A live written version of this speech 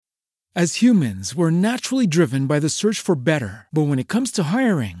As humans, we're naturally driven by the search for better. But when it comes to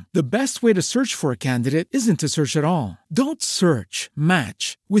hiring, the best way to search for a candidate isn't to search at all. Don't search,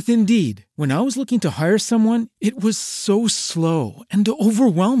 match with Indeed. When I was looking to hire someone, it was so slow and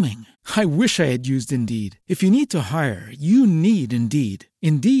overwhelming. I wish I had used Indeed. If you need to hire, you need Indeed.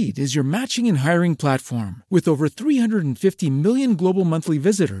 Indeed is your matching and hiring platform with over 350 million global monthly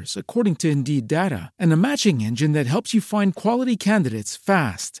visitors, according to Indeed data, and a matching engine that helps you find quality candidates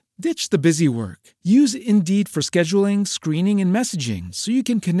fast. Ditch the busy work. Use Indeed for scheduling, screening, and messaging so you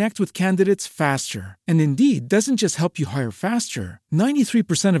can connect with candidates faster. And Indeed doesn't just help you hire faster.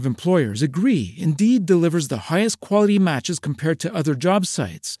 93% of employers agree Indeed delivers the highest quality matches compared to other job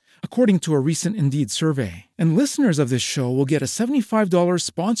sites, according to a recent Indeed survey. And listeners of this show will get a $75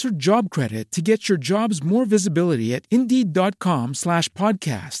 sponsored job credit to get your jobs more visibility at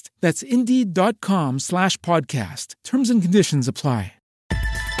Indeed.com/podcast. That's Indeed.com/podcast. Terms and conditions apply.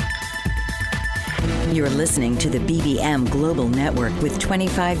 You're listening to the BBM Global Network with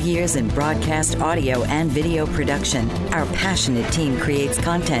 25 years in broadcast audio and video production. Our passionate team creates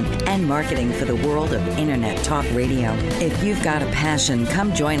content and marketing for the world of Internet talk radio. If you've got a passion,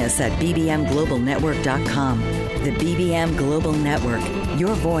 come join us at bbmglobalnetwork.com. The BBM Global Network.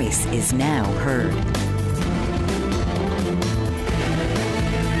 Your voice is now heard.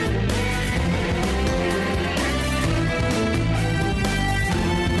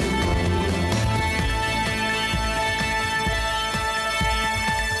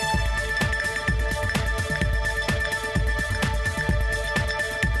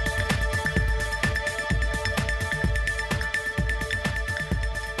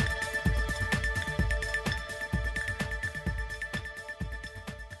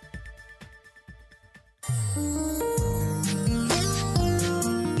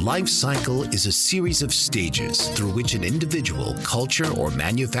 Life cycle is a series of stages through which an individual, culture, or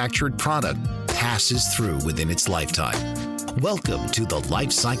manufactured product passes through within its lifetime. Welcome to the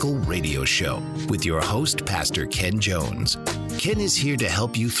Life Cycle Radio Show with your host, Pastor Ken Jones. Ken is here to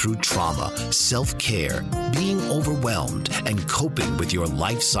help you through trauma, self-care, being overwhelmed, and coping with your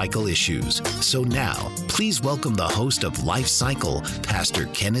life cycle issues. So now, please welcome the host of Life Cycle, Pastor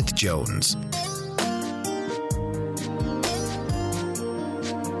Kenneth Jones.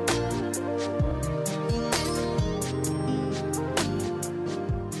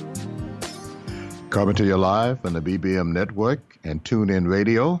 Coming to you live on the BBM Network and TuneIn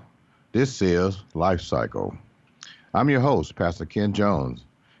Radio, this is Life Cycle. I'm your host, Pastor Ken Jones,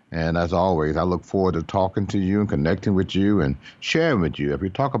 and as always, I look forward to talking to you and connecting with you and sharing with you as we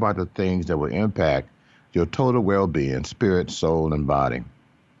talk about the things that will impact your total well-being, spirit, soul, and body.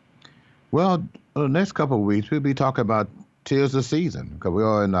 Well, the next couple of weeks, we'll be talking about 'tis the season, because we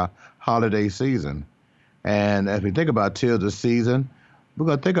are in the holiday season. And as we think about 'tis the season, we're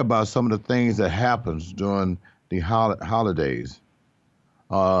going to think about some of the things that happens during the holidays.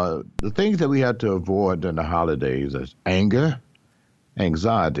 The things that we have to avoid during the holidays is anger,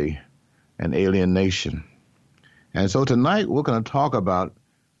 anxiety, and alienation. And so tonight we're going to talk about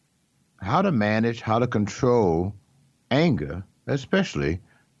how to manage, how to control anger, especially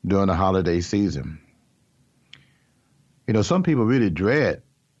during the holiday season. You know, some people really dread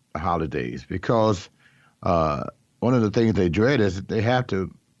the holidays because one of the things they dread is they have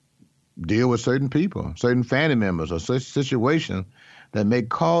to deal with certain people, certain family members, or such situations that may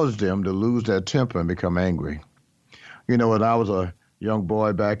cause them to lose their temper and become angry. You know, when I was a young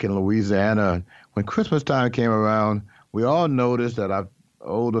boy back in Louisiana, when Christmas time came around, we all noticed that our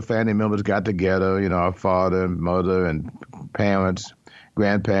older family members got together, you know, our father and mother and parents,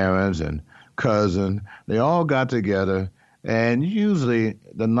 grandparents and cousin. They all got together. And usually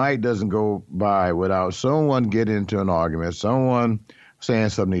the night doesn't go by without someone getting into an argument, someone saying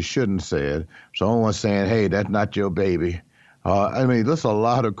something he shouldn't have said, someone saying, hey, that's not your baby. I mean, there's a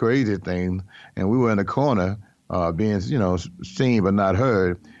lot of crazy things. And we were in the corner being, you know, seen but not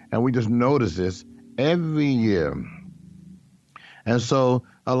heard. And we just notice this every year. And so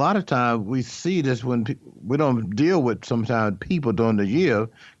a lot of times we see this when we don't deal with sometimes people during the year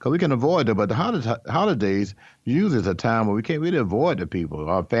because we can avoid it. But the holidays usually is a time where we can't really avoid the people,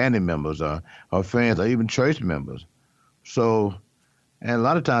 our family members, our friends, or even church members. So, and a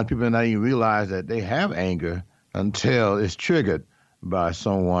lot of times people don't even realize that they have anger until it's triggered by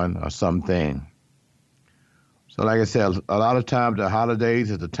someone or something. So like I said, a lot of times the holidays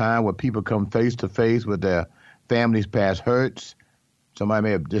is the time where people come face to face with their family's past hurts. Somebody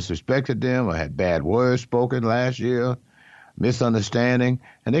may have disrespected them or had bad words spoken last year, misunderstanding,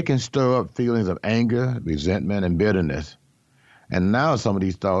 and they can stir up feelings of anger, resentment, and bitterness. And now some of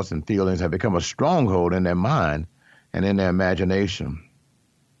these thoughts and feelings have become a stronghold in their mind and in their imagination.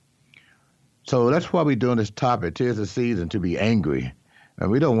 So that's why we're doing this topic. 'Tis the season to be angry.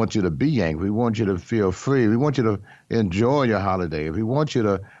 And we don't want you to be angry. We want you to feel free. We want you to enjoy your holiday. We want you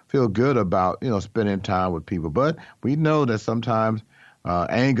to feel good about, spending time with people. But we know that sometimes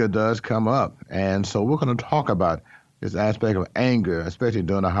anger does come up. And so we're going to talk about this aspect of anger, especially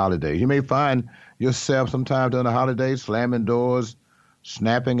during the holidays. You may find yourself sometimes during the holidays slamming doors,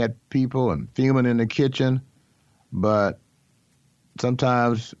 snapping at people, and fuming in the kitchen. But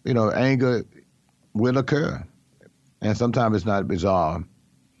sometimes, anger will occur. And sometimes it's not resolved.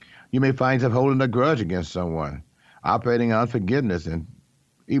 You may find yourself holding a grudge against someone, operating on forgiveness, and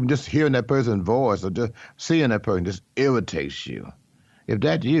even just hearing that person's voice or just seeing that person just irritates you. If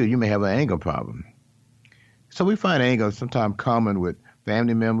that's you, you may have an anger problem. So we find anger sometimes common with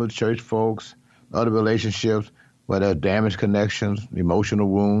family members, church folks, other relationships where there are damaged connections, emotional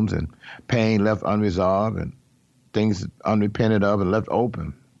wounds, and pain left unresolved, and things unrepented of and left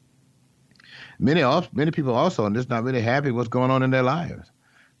open. Many people also are just not really happy with what's going on in their lives.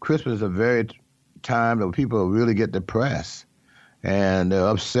 Christmas is a very time that people really get depressed and they're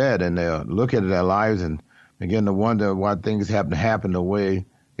upset and they're looking at their lives and begin to wonder why things happen to happen the way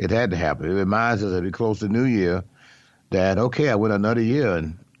it had to happen. It reminds us as we close to New Year that, okay, I went another year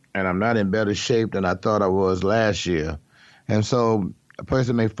and I'm not in better shape than I thought I was last year. And so a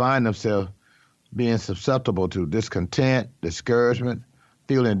person may find themselves being susceptible to discontent, discouragement,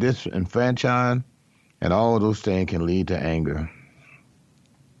 feeling disenfranchised, and all of those things can lead to anger.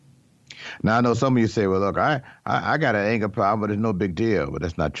 Now, I know some of you say, well, look, I got an anger problem, but it's no big deal. But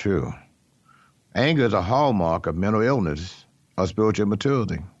that's not true. Anger is a hallmark of mental illness or spiritual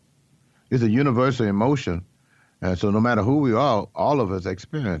immaturity. It's a universal emotion, and so no matter who we are, all of us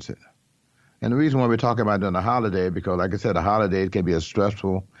experience it. And the reason why we're talking about during the holiday, because like I said, the holidays can be a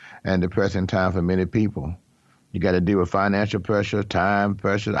stressful and depressing time for many people. You got to deal with financial pressure, time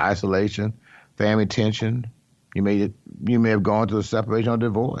pressure, isolation, family tension. You may have gone through a separation or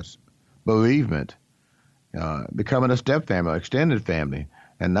divorce, bereavement, becoming a step family, extended family,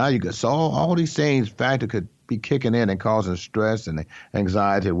 and now you got so all these things factor could be kicking in and causing stress and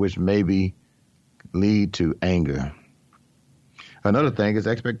anxiety, which maybe lead to anger. Another thing is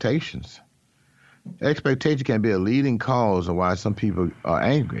expectations. Expectation can be a leading cause of why some people are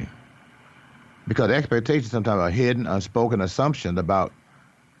angry. Because expectations sometimes are hidden, unspoken assumptions about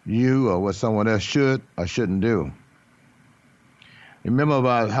you or what someone else should or shouldn't do. Remember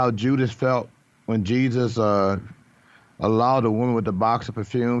about how Judas felt when Jesus allowed the woman with the box of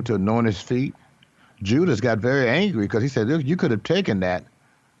perfume to anoint his feet? Judas got very angry because he said, look, you could have taken that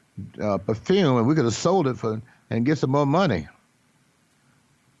perfume and we could have sold it and get some more money.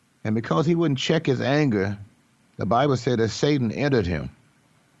 And because he wouldn't check his anger, the Bible said that Satan entered him.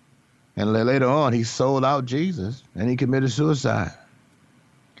 And later on, he sold out Jesus, and he committed suicide.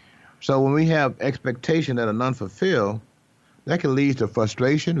 So when we have expectations that are unfulfilled, that can lead to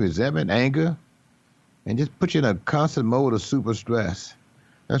frustration, resentment, anger, and just put you in a constant mode of super stress.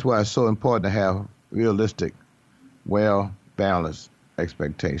 That's why it's so important to have realistic, well-balanced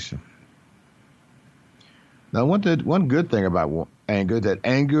expectation. Now, one good thing about anger is that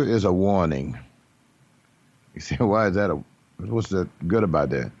anger is a warning. You say, why is that? What's the good about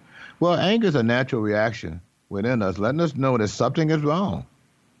that? Well, anger is a natural reaction within us, letting us know that something is wrong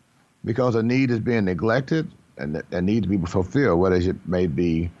because a need is being neglected and that need to be fulfilled, whether it may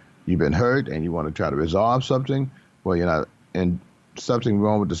be you've been hurt and you want to try to resolve something, or you're not in something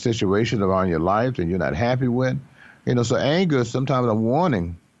wrong with the situation around your life and you're not happy with. So anger is sometimes a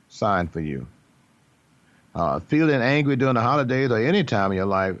warning sign for you. Feeling angry during the holidays or any time in your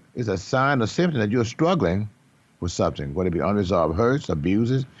life is a sign or symptom that you're struggling with something, whether it be unresolved hurts,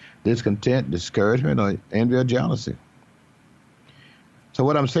 abuses, discontent, discouragement, or envy or jealousy. So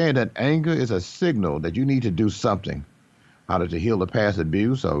what I'm saying that anger is a signal that you need to do something, either to heal the past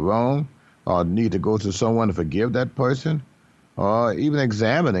abuse or wrong, or need to go to someone to forgive that person, or even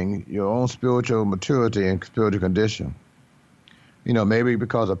examining your own spiritual maturity and spiritual condition. Maybe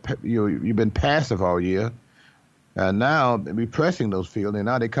because you've been passive all year, and now repressing those feelings,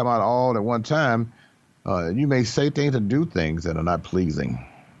 now they come out all at one time. You may say things and do things that are not pleasing.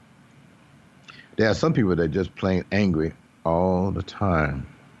 There are some people that are just plain angry all the time.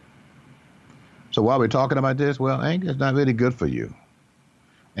 So while we're talking about this, well, anger is not really good for you.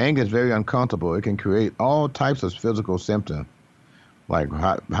 Anger is very uncomfortable. It can create all types of physical symptoms, like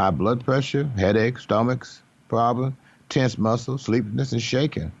high blood pressure, headaches, stomachs, problems, tense muscles, sleepiness, and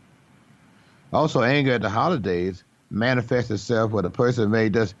shaking. Also, anger at the holidays manifests itself where the person may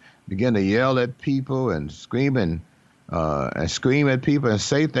just begin to yell at people and scream at people and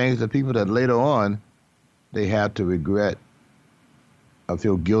say things to people that later on they have to regret or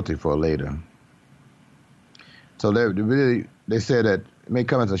feel guilty for later. So they said that it may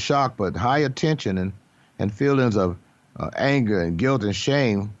come as a shock, but high attention and feelings of anger and guilt and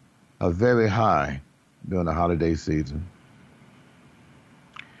shame are very high during the holiday season.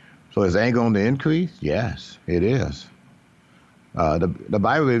 So is anger on the increase? Yes, it is. The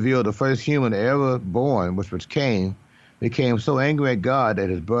Bible revealed the first human ever born, which was Cain, became so angry at God that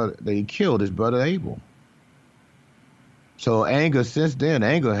he killed his brother Abel. So anger, since then,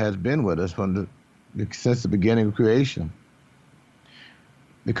 anger has been with us since the beginning of creation.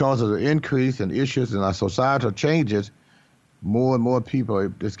 Because of the increase in issues in our societal changes, more and more people are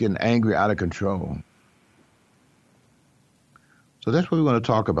just getting angry out of control. So that's what we want to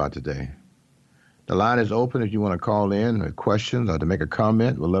talk about today. The line is open if you want to call in with questions or to make a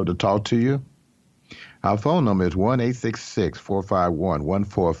comment. We'd love to talk to you. Our phone number is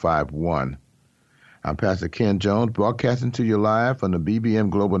 1-866-451-1451. I'm Pastor Ken Jones, broadcasting to you live from the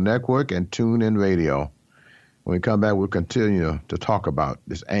BBM Global Network and TuneIn Radio. When we come back, we'll continue to talk about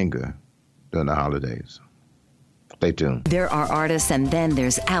this anger during the holidays. Stay tuned. There are artists, and then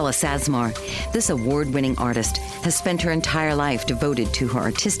there's Alice Asmar. This award-winning artist has spent her entire life devoted to her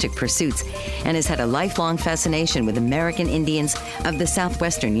artistic pursuits and has had a lifelong fascination with American Indians of the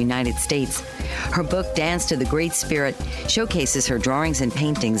southwestern United States. Her book, Dance to the Great Spirit, showcases her drawings and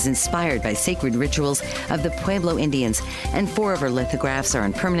paintings inspired by sacred rituals of the Pueblo Indians, and 4 of her lithographs are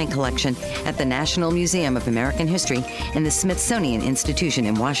in permanent collection at the National Museum of American History and the Smithsonian Institution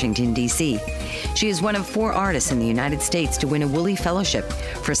in Washington, D.C. She is one of 4 artists in the United States to win a Woolley Fellowship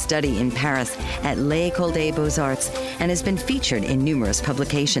for study in Paris at L'École des Beaux-Arts and has been featured in numerous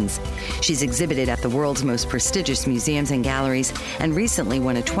publications. She's exhibited at the world's most prestigious museums and galleries and recently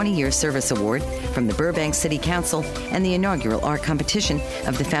won a 20-year service award from the Burbank City Council and the inaugural art competition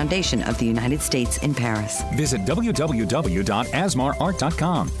of the Foundation of the United States in Paris. Visit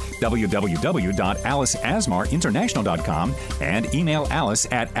www.asmarart.com, www.aliceasmarinternational.com, and email Alice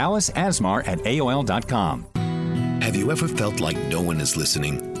at aliceasmar@aol.com. Have you ever felt like no one is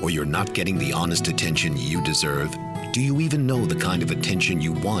listening, or you're not getting the honest attention you deserve? Do you even know the kind of attention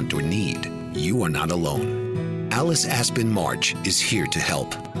you want or need? You are not alone. Alice Aspen March is here to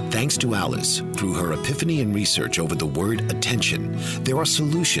help. Thanks to Alice, through her epiphany and research over the word attention, there are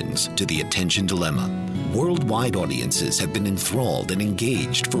solutions to the attention dilemma. Worldwide audiences have been enthralled and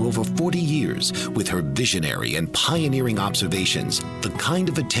engaged for over 40 years with her visionary and pioneering observations. The kind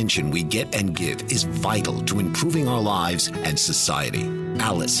of attention we get and give is vital to improving our lives and society.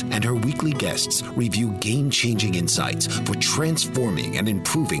 Alice and her weekly guests review game-changing insights for transforming and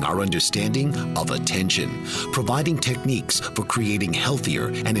improving our understanding of attention, providing techniques for creating healthier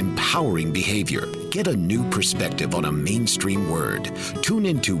and empowering behavior. Get a new perspective on a mainstream word. Tune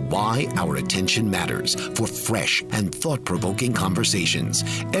into Why Our Attention Matters for fresh and thought-provoking conversations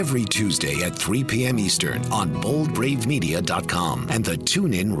every Tuesday at 3 p.m. Eastern on BoldBraveMedia.com and the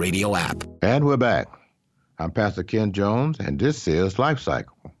TuneIn Radio app. And we're back. I'm Pastor Ken Jones, and this is Life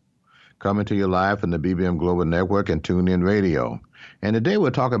Cycle, coming to you live from the BBM Global Network and TuneIn Radio. And today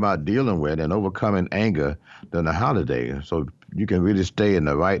we're talking about dealing with and overcoming anger during the holidays, so you can really stay in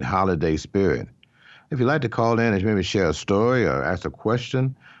the right holiday spirit. If you'd like to call in and maybe share a story or ask a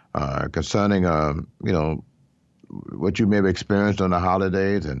question concerning, what you may have experienced on the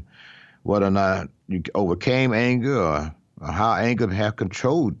holidays and whether or not you overcame anger or how anger have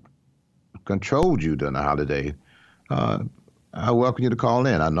controlled you during the holiday, I welcome you to call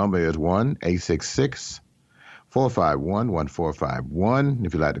in. Our number is 1-866-451-1451.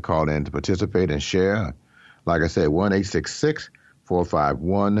 If you'd like to call in to participate and share, like I said,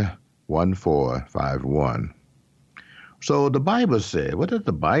 1-866-451-1451. So the Bible said, what does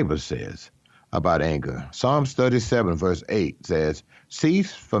the Bible says about anger? Psalms 37, verse 8 says,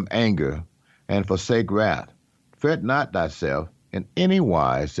 "Cease from anger and forsake wrath. Fret not thyself in any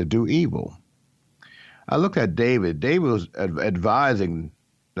wise to do evil." I looked at David. David was advising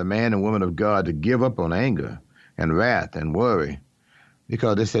the man and woman of God to give up on anger and wrath and worry,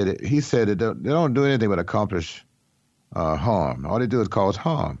 because he said that they don't do anything but accomplish harm. All they do is cause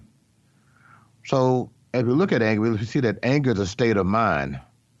harm. So if we look at anger, we see that anger is a state of mind,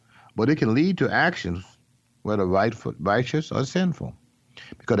 but it can lead to actions, whether righteous or sinful,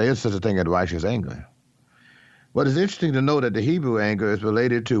 because there is such a thing as righteous anger. But it's interesting to know that the Hebrew anger is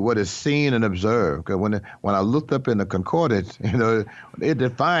related to what is seen and observed. Because when I looked up in the concordance, it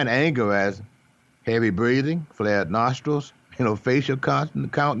defined anger as heavy breathing, flared nostrils, facial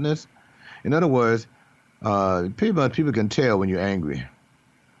countenance. In other words, people can tell when you're angry.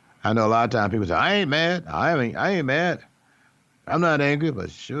 I know a lot of times people say, "I ain't mad. I ain't mad. I'm not angry,"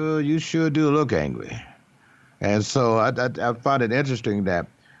 but you sure do look angry. And so I find it interesting that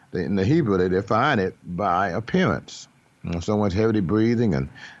in the Hebrew, they define it by appearance. Someone's heavily breathing and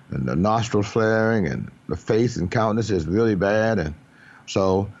the nostrils flaring and the face and countenance is really bad. And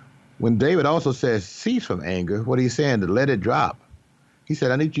so when David also says cease from anger, what he's saying, to let it drop. He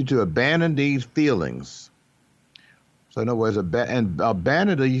said, I need you to abandon these feelings. So in other words,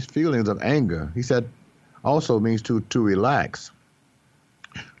 abandon these feelings of anger. He said also means to relax,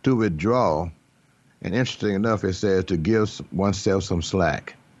 to withdraw. And interesting enough, it says to give oneself some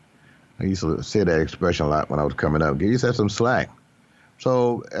slack. I used to say that expression a lot when I was coming up. Give yourself some slack.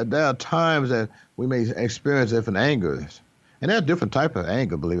 So there are times that we may experience different angers. And there are different types of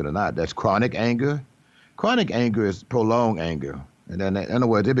anger, believe it or not. That's chronic anger. Chronic anger is prolonged anger. And then, in other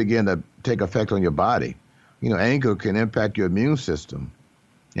words, it begin to take effect on your body. Anger can impact your immune system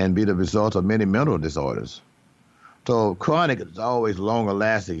and be the result of many mental disorders. So chronic is always longer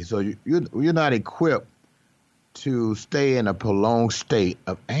lasting. So you're not equipped to stay in a prolonged state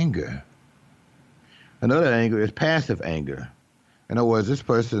of anger. Another anger is passive anger. In other words, this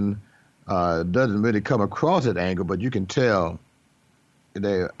person doesn't really come across as anger, but you can tell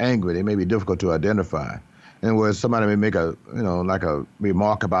they're angry. They may be difficult to identify. In other words, somebody may make a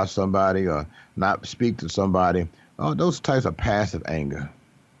remark about somebody or not speak to somebody. Oh, those types of passive anger.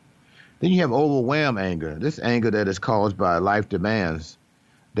 Then you have overwhelmed anger. This anger that is caused by life demands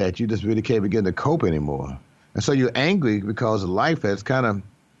that you just really can't begin to cope anymore. And so you're angry because life has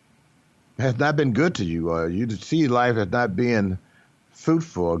not been good to you, or you see life as not being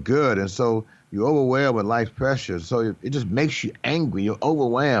fruitful or good, and so you're overwhelmed with life's pressures. So it just makes you angry. You're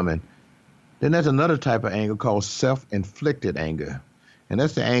overwhelmed. And then there's another type of anger called self-inflicted anger, and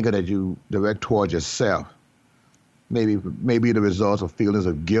that's the anger that you direct towards yourself. Maybe the result of feelings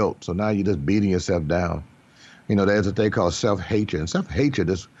of guilt. So now you're just beating yourself down. There's a thing called self-hatred, and self-hatred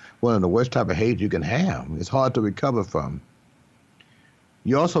is one of the worst type of hate you can have. It's hard to recover from.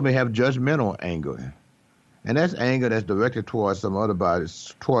 You also may have judgmental anger. And that's anger that's directed towards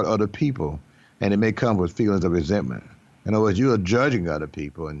toward other people. And it may come with feelings of resentment. In other words, you are judging other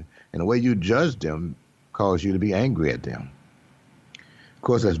people, and the way you judge them causes you to be angry at them. Of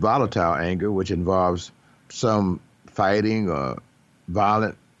course, there's volatile anger, which involves some fighting or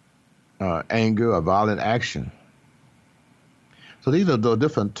violent anger or violent action. So these are the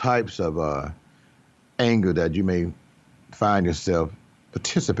different types of anger that you may find yourself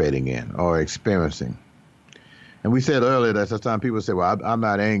participating in or experiencing. And we said earlier that sometimes people say, well, I'm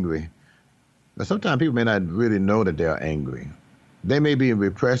not angry. But sometimes people may not really know that they're angry. They may be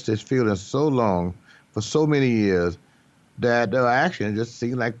repressed this feeling so long, for so many years, that their actions just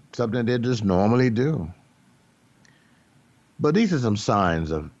seem like something they just normally do. But these are some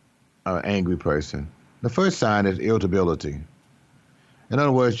signs of an angry person. The first sign is irritability. In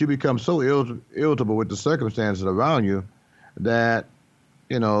other words, you become so irritable with the circumstances around you that,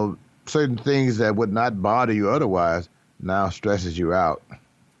 certain things that would not bother you otherwise now stresses you out.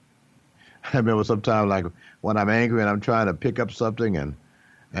 I remember sometimes, like, when I'm angry and I'm trying to pick up something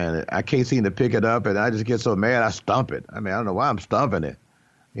and I can't seem to pick it up, and I just get so mad I stomp it. I don't know why I'm stomping it.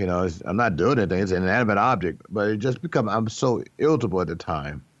 I'm not doing anything. It's an inanimate object, but I'm so irritable at the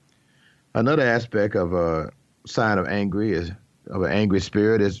time. Another aspect of a sign of an angry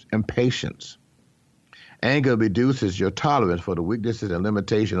spirit is impatience. Anger reduces your tolerance for the weaknesses and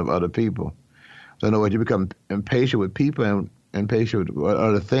limitations of other people. So in other words, you become impatient with people and impatient with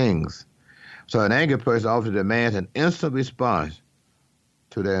other things. So an angry person often demands an instant response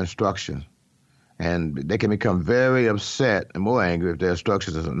to their instructions. And they can become very upset and more angry if their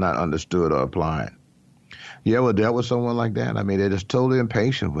instructions are not understood or applied. You ever dealt with someone like that? They're just totally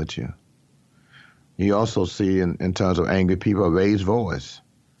impatient with you. You also see in terms of angry people a raised voice.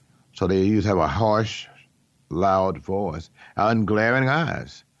 So they usually have a harsh, loud voice and glaring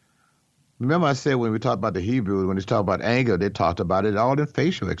eyes. Remember I said when we talked about the Hebrews, when they talked about anger, they talked about it all in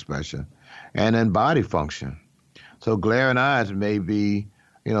facial expression and in body function. So glaring eyes may be,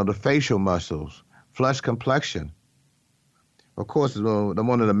 the facial muscles, flushed complexion. Of course,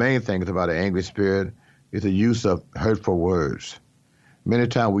 one of the main things about an angry spirit is the use of hurtful words. Many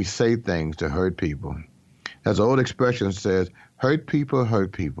times we say things to hurt people. As the old expression says, hurt people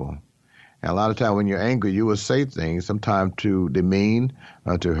hurt people. And a lot of times when you're angry, you will say things sometimes to demean,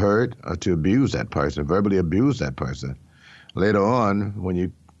 to hurt, or to abuse that person, verbally abuse that person. Later on, when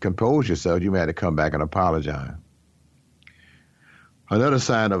you compose yourself, you may have to come back and apologize. Another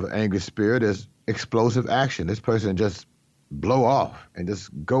sign of angry spirit is explosive action. This person just blow off and just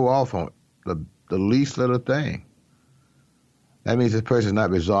go off on the least little thing. That means this person is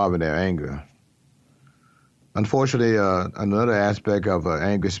not resolving their anger. Unfortunately, another aspect of an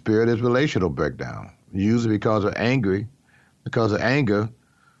angry spirit is relational breakdown. Usually because of anger,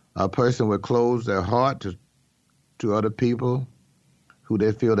 A person would close their heart to other people who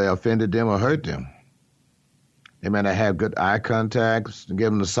they feel they offended them or hurt them. They may not have good eye contact,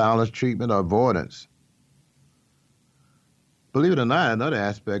 give them the silence treatment or avoidance. Believe it or not, another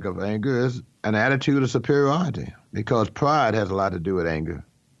aspect of anger is an attitude of superiority, because pride has a lot to do with anger.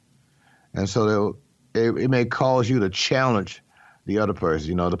 And so it may cause you to challenge the other person.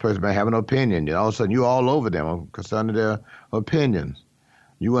 You know, the person may have an opinion. All of a sudden, you're all over them concerning their opinions.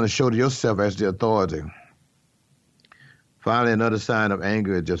 You want to show to yourself as the authority. Finally, another sign of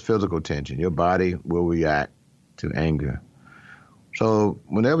anger is just physical tension. Your body will react to anger. So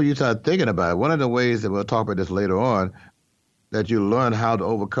whenever you start thinking about it, one of the ways that we'll talk about this later on, that you learn how to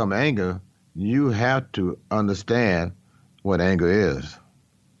overcome anger, you have to understand what anger is.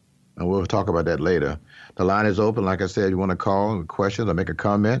 And we'll talk about that later. The line is open. Like I said, you want to call, questions, or make a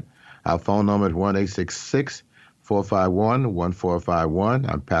comment. Our phone number is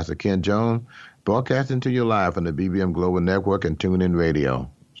 1-866-451-1451. I'm Pastor Ken Jones, broadcasting to you live on the BBM Global Network and TuneIn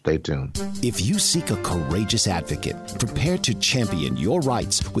Radio. Stay tuned. If you seek a courageous advocate prepared to champion your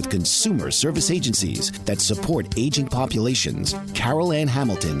rights with consumer service agencies that support aging populations, Carol Ann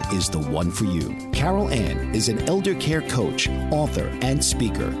Hamilton is the one for you. Carol Ann is an elder care coach, author, and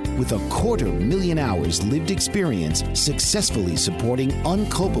speaker with 250,000 hours lived experience successfully supporting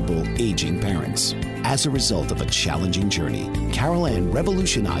uncopable aging parents. As a result of a challenging journey, Carol Ann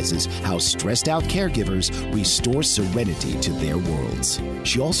revolutionizes how stressed out caregivers restore serenity to their worlds.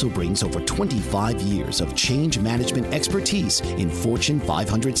 She also brings over 25 years of change management expertise in Fortune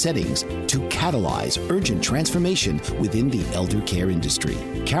 500 settings to catalyze urgent transformation within the elder care industry.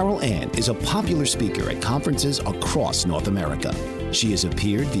 Carol Ann is a popular speaker at conferences across North America. She has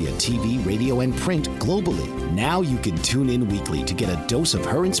appeared via TV, radio, and print globally. Now you can tune in weekly to get a dose of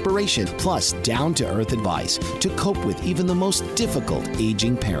her inspiration plus down-to-earth advice to cope with even the most difficult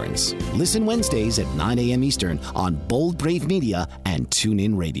aging parents. Listen Wednesdays at 9 a.m. Eastern on Bold Brave Media and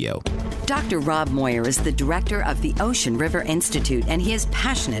TuneIn Radio. Dr. Rob Moyer is the director of the Ocean River Institute, and he is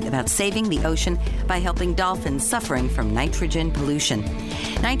passionate about saving the ocean by helping dolphins suffering from nitrogen pollution.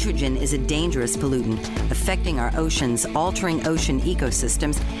 Nitrogen is a dangerous pollutant affecting our oceans, altering ocean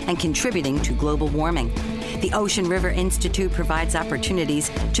ecosystems, and contributing to global warming. The Ocean River Institute provides opportunities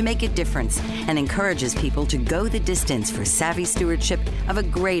to make a difference and encourages people to go the distance for savvy stewardship of a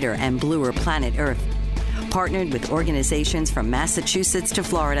greater and bluer planet Earth. Partnered with organizations from Massachusetts to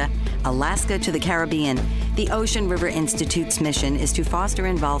Florida, Alaska to the Caribbean, the Ocean River Institute's mission is to foster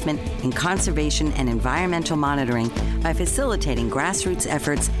involvement in conservation and environmental monitoring by facilitating grassroots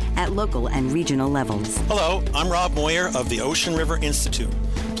efforts at local and regional levels. Hello, I'm Rob Moyer of the Ocean River Institute.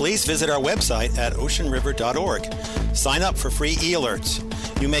 Please visit our website at oceanriver.org. Sign up for free e-alerts.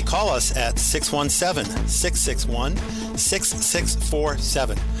 You may call us at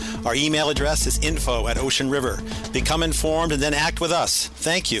 617-661-6647. Our email address is info@oceanriver. Become informed and then act with us.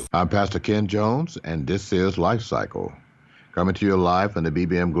 Thank you. I'm Pastor Ken Jones, and this is Life Cycle, coming to you live on the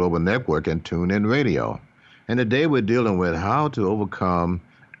BBM Global Network and TuneIn Radio. And today we're dealing with how to overcome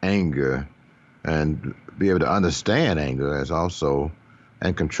anger and be able to understand anger as also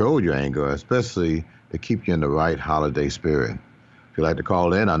and control your anger, especially to keep you in the right holiday spirit. If you'd like to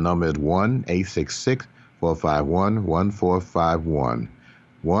call in, our number is 1-866-451-1451.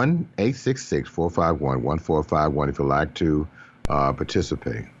 1-866-451-1451 if you'd like to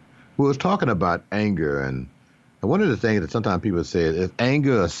participate. We was talking about anger, and one of the things that sometimes people say is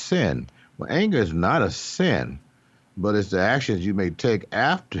anger a sin? Well, anger is not a sin, but it's the actions you may take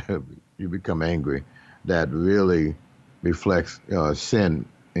after you become angry that really reflects sin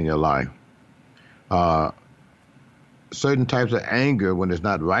in your life. Certain types of anger, when it's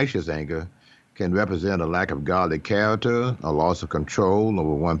not righteous anger, can represent a lack of godly character, a loss of control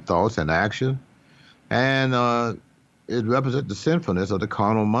over one's thoughts and actions, and it represents the sinfulness of the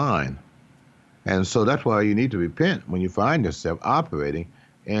carnal mind. And so that's why you need to repent when you find yourself operating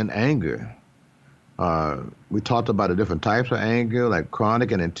in anger. We talked about the different types of anger, like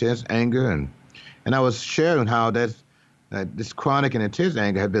chronic and intense anger, and I was sharing how this chronic and intense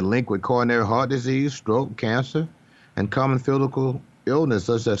anger had been linked with coronary heart disease, stroke, cancer, and common physical illness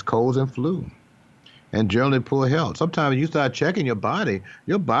such as colds and flu, and generally poor health. Sometimes you start checking your body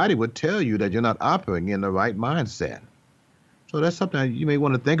would tell you that you're not operating in the right mindset. So that's something you may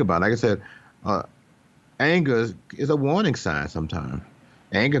want to think about. Like I said, anger is a warning sign sometimes.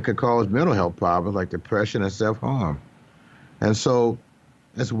 Anger can cause mental health problems like depression and self-harm. And so,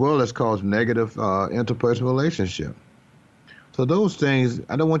 as well as cause negative interpersonal relationship. So those things,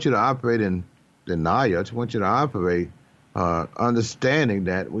 I don't want you to operate in denial. I just want you to operate understanding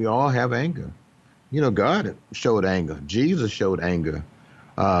that we all have anger. You know, God showed anger. Jesus showed anger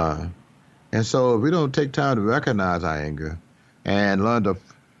And so if we don't take time to recognize our anger and learn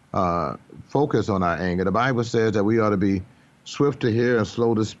to focus on our anger, the Bible says that we ought to be swift to hear and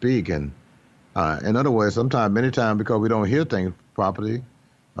slow to speak. And in other words, many times, because we don't hear things properly,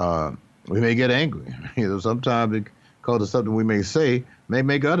 we may get angry. Sometimes because of something we may say may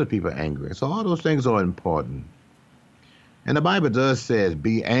make other people angry. So all those things are important. And the Bible does say,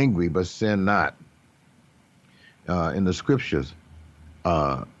 be angry, but sin not, in the scriptures.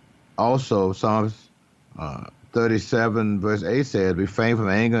 Also, Psalms 37, verse 8 says, refrain from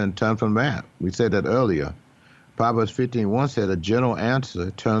anger and turn from wrath. We said that earlier. Proverbs 15:1 says, a gentle answer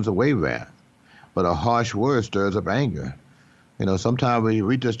turns away wrath, but a harsh word stirs up anger. Sometimes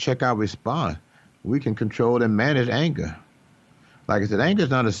we just check our response. We can control and manage anger. Like I said, anger is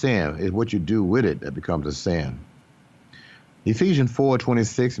not a sin. It's what you do with it that becomes a sin. Ephesians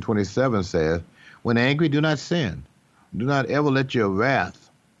 4:26 and 27 says, when angry, do not sin. Do not ever let your wrath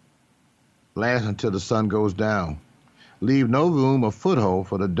last until the sun goes down. Leave no room or foothold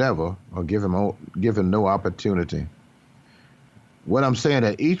for the devil, or give him no opportunity. What I'm saying is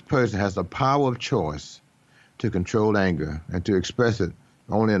that each person has the power of choice to control anger and to express it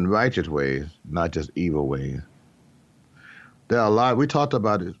only in righteous ways, not just evil ways. There are a lot. We talked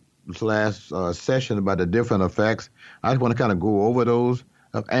about it this last session about the different effects. I just want to kind of go over those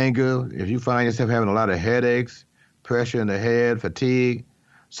of anger. If you find yourself having a lot of headaches, pressure in the head, fatigue,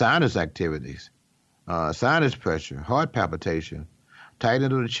 sinus activities, sinus pressure, heart palpitation,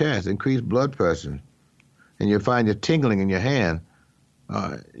 tightening of the chest, increased blood pressure, and you find your tingling in your hand,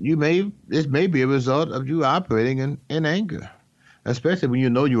 this may be a result of you operating in anger. Especially when you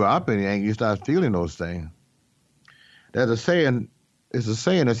know you're operating in anger, you start feeling those things. There's a saying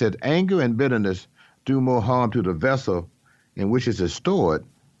that says, anger and bitterness do more harm to the vessel in which it is stored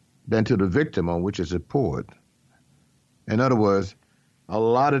than to the victim on which it is poured. In other words, a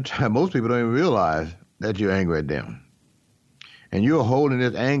lot of times, most people don't even realize that you're angry at them. And you're holding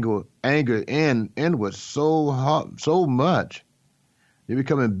this anger inward so much, you're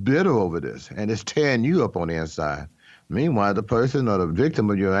becoming bitter over this, and it's tearing you up on the inside. Meanwhile, the person or the victim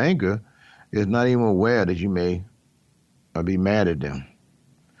of your anger is not even aware that you may be mad at them.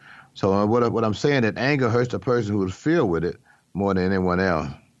 So what I'm saying, that anger hurts the person who is filled with it more than anyone else.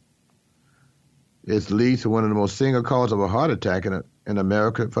 It leads to one of the most single causes of a heart attack in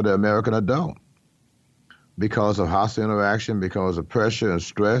America for the American adult, because of hostile interaction, because of pressure and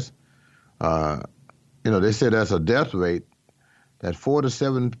stress. They say there's a death rate that 4 to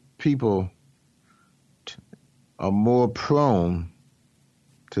 7 people are more prone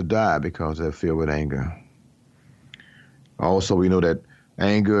to die because they're filled with anger. Also, we know that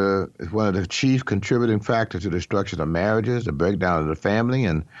anger is one of the chief contributing factors to the destruction of marriages, the breakdown of the family,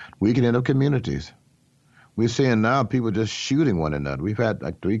 and weakening of communities. We're seeing now people just shooting one another. We've had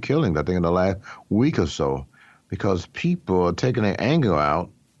like 3 killings, I think, in the last week or so, because people are taking their anger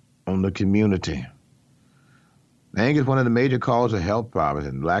out on the community. Anger is one of the major causes of health problems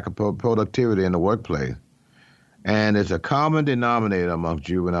and lack of productivity in the workplace. And it's a common denominator among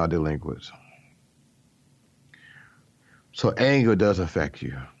juvenile delinquents. So anger does affect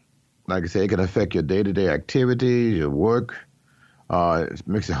you. Like I say, it can affect your day-to-day activities, your work. It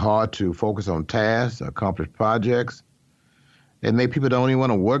makes it hard to focus on tasks, accomplish projects. It makes people don't even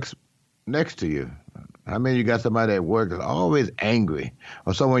want to work next to you. How many of you got somebody at work that's always angry,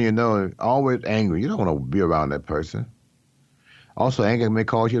 or someone you know always angry? You don't want to be around that person. Also, anger may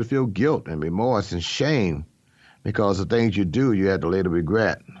cause you to feel guilt and remorse and shame because the things you do, you have to later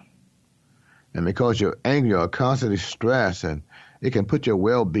regret. And because you're angry, you're constantly stressed, and it can put your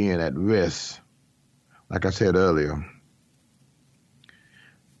well-being at risk, like I said earlier.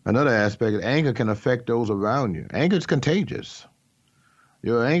 Another aspect is anger can affect those around you. Anger is contagious.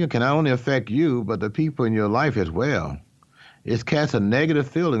 Your anger can not only affect you, but the people in your life as well. It casts a negative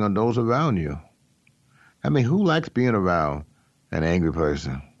feeling on those around you. I mean, who likes being around an angry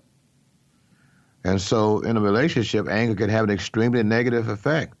person? And so in a relationship, anger can have an extremely negative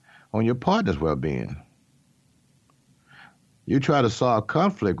effect on your partner's well-being. You try to solve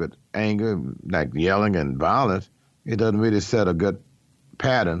conflict with anger, like yelling and violence, it doesn't really set a good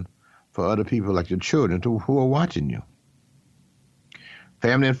pattern for other people like your children who are watching you.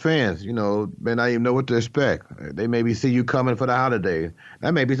 Family and friends, may not even know what to expect. They maybe see you coming for the holidays.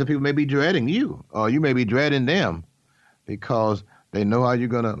 That may be some people may be dreading you, or you may be dreading them, because they know how you're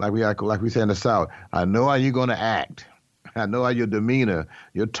gonna, like we say in the South, I know how you're gonna act. I know how your demeanor,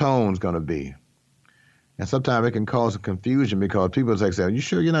 your tone's gonna be. And sometimes it can cause some confusion because people say, "Are you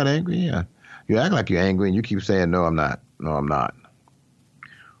sure you're not angry?" Yeah, you act like you're angry, and you keep saying, "No, I'm not. No, I'm not."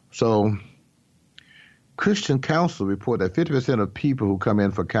 So, Christian Counsel report that 50% of people who come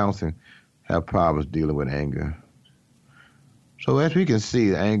in for counseling have problems dealing with anger. So as we can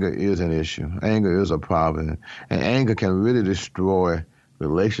see, anger is an issue. Anger is a problem. And anger can really destroy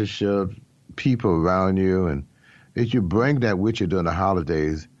relationships, people around you. And if you bring that with you during the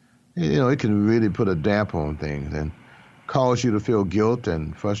holidays, it can really put a damper on things and cause you to feel guilt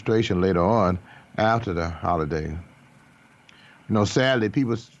and frustration later on after the holiday. Sadly,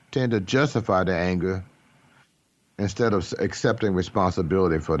 people tend to justify their anger instead of accepting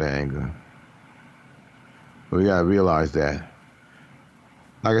responsibility for their anger. We got to realize that.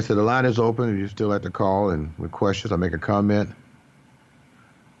 Like I said, the line is open if you still like to call and with questions or make a comment.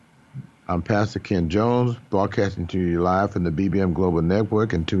 I'm Pastor Ken Jones, broadcasting to you live from the BBM Global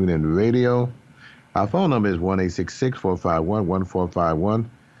Network and TuneIn Radio. Our phone number is 1-866-451-1451.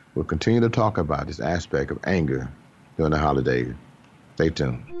 We'll continue to talk about this aspect of anger during the holidays. Stay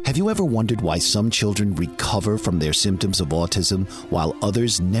tuned. Have you ever wondered why some children recover from their symptoms of autism while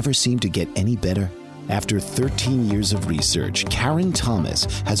others never seem to get any better? After 13 years of research, Karen Thomas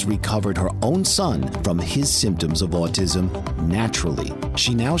has recovered her own son from his symptoms of autism naturally.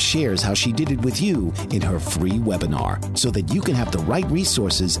 She now shares how she did it with you in her free webinar so that you can have the right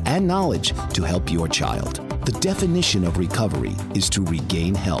resources and knowledge to help your child. The definition of recovery is to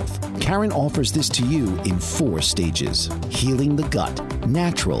regain health. Karen offers this to you in 4 stages: healing the gut,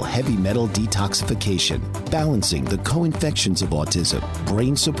 natural heavy metal detoxification, balancing the co-infections of autism,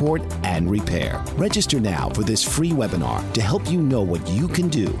 brain support, and repair. Register now for this free webinar to help you know what you can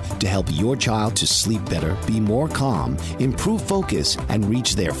do to help your child to sleep better, be more calm, improve focus, and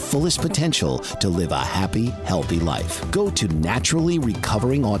reach their fullest potential to live a happy, healthy life. Go to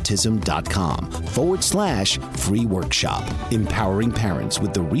naturallyrecoveringautism.com/free workshop, empowering parents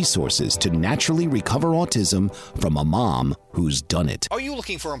with the resources to naturally recover autism from a mom who's done it. Are you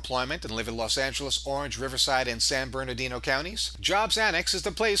looking for employment and live in Los Angeles, Orange, Riverside, and San Bernardino counties? Jobs Annex is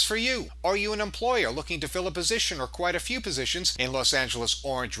the place for you. Are you an employer looking to fill a position or quite a few positions in Los Angeles,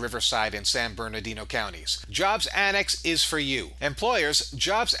 Orange, Riverside, and San Bernardino counties? Jobs Annex is for you. Employers,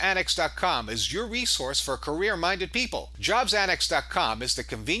 JobsAnnex.com is your resource for career-minded people. JobsAnnex.com is the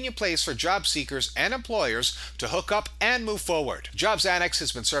convenient place for job seekers and employers to hook up and move forward. Jobs Annex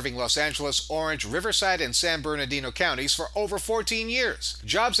has been serving Los Angeles, Orange, Riverside, and San Bernardino counties for over 14 years.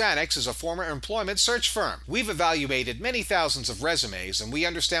 Jobs Annex is a former employment search firm. We've evaluated many thousands of resumes, and we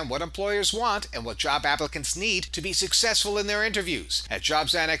understand what employers want and what job applicants need to be successful in their interviews. At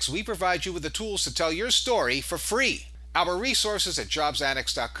Jobs Annex, we provide you with the tools to tell your story for free. Our resources at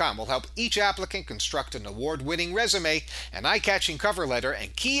JobsAnnex.com will help each applicant construct an award-winning resume, an eye-catching cover letter,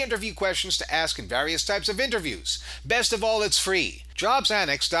 and key interview questions to ask in various types of interviews. Best of all, it's free.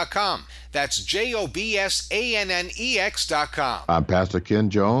 JobsAnnex.com. That's JobsAnnex.com. I'm Pastor Ken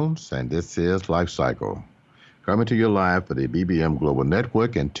Jones, and this is Life Cycle, coming to you live for the BBM Global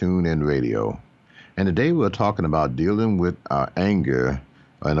Network and TuneIn Radio. And today we're talking about dealing with our anger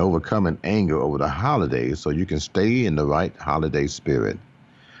and overcoming anger over the holidays so you can stay in the right holiday spirit.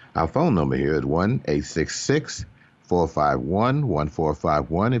 Our phone number here is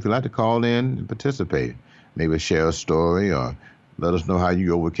 1-866-451-1451. If you'd like to call in and participate, maybe share a story or let us know how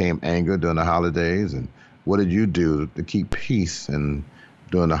you overcame anger during the holidays and what did you do to keep peace during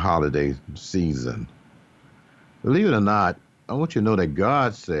the holiday season. Believe it or not, I want you to know that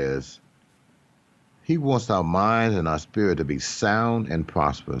God says He wants our mind and our spirit to be sound and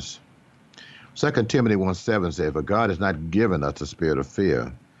prosperous. 2 Timothy 1:7 says, "For God has not given us a spirit of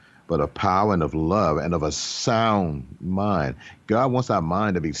fear, but of power and of love and of a sound mind." God wants our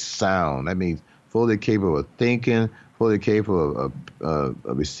mind to be sound. That means fully capable of thinking, fully capable of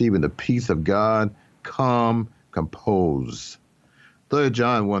receiving the peace of God, calm, composed. 3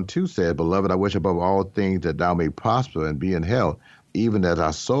 John 1:2 says, "Beloved, I wish above all things that thou may prosper and be in health, even as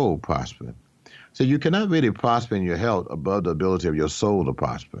our soul prosper." So you cannot really prosper in your health above the ability of your soul to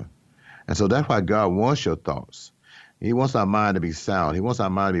prosper. And so that's why God wants your thoughts. He wants our mind to be sound. He wants our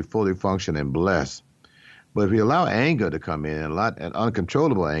mind to be fully functioning and blessed. But if we allow anger to come in, and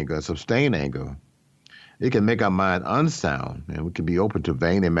uncontrollable anger, and sustained anger, it can make our mind unsound, and we can be open to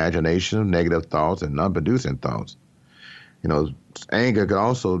vain imagination, negative thoughts, and non-producing thoughts. Anger can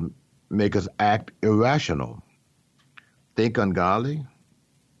also make us act irrational, think ungodly,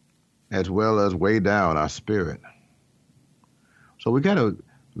 as well as weigh down our spirit. So we got to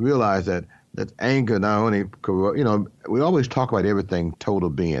realize that anger not only, we always talk about everything total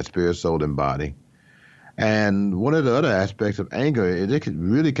being, spirit, soul, and body. And one of the other aspects of anger is it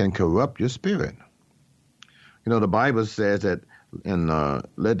really can corrupt your spirit. The Bible says that,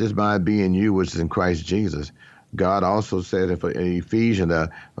 let this mind be in you, which is in Christ Jesus. God also said in Ephesians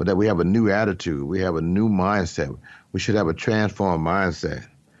that we have a new attitude. We have a new mindset. We should have a transformed mindset.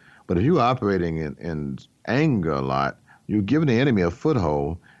 But if you're operating in anger a lot, you're giving the enemy a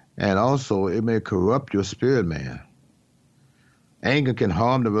foothold, and also it may corrupt your spirit, man. Anger can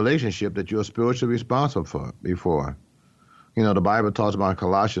harm the relationship that you're spiritually responsible for before. You know, the Bible talks about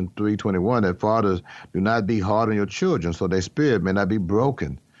Colossians 3:21 that fathers do not be hard on your children so their spirit may not be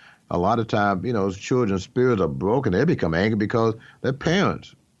broken. A lot of times, you know, children's spirits are broken. They become angry because their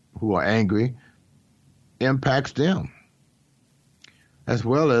parents who are angry impacts them. As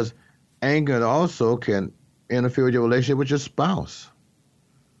well as anger also can interfere with your relationship with your spouse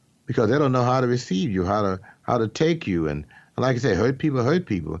because they don't know how to receive you, how to take you. And like I said, hurt people hurt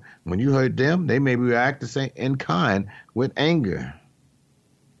people. When you hurt them, they may react the same in kind with anger.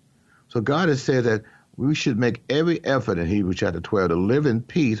 So God has said that we should make every effort in Hebrews chapter 12 to live in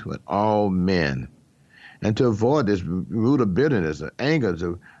peace with all men and to avoid this root of bitterness or anger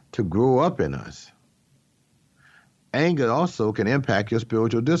to grow up in us. Anger also can impact your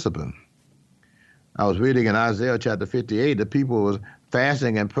spiritual discipline. I was reading in Isaiah chapter 58, the people was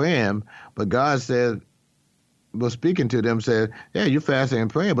fasting and praying, but God was speaking to them, said, yeah, you're fasting and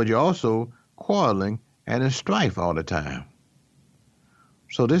praying, but you're also quarreling and in strife all the time.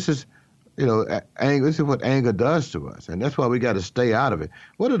 So this is, you know, anger. This is what anger does to us, and that's why we got to stay out of it.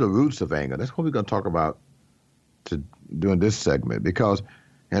 What are the roots of anger? That's what we're going to talk about during this segment, because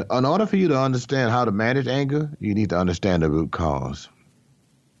in order for you to understand how to manage anger, you need to understand the root cause.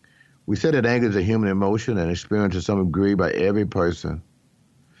 We said that anger is a human emotion and experienced to some degree by every person.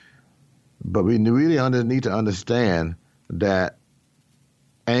 But we really need to understand that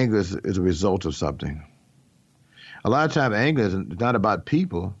anger is a result of something. A lot of times anger is not about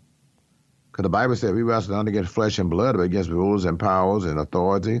people, because the Bible says we wrestle not against flesh and blood, but against rulers and powers and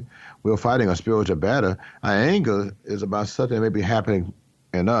authority. We're fighting a spiritual battle. Our anger is about something that may be happening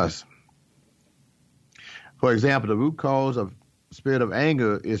in us. For example, the root cause of spirit of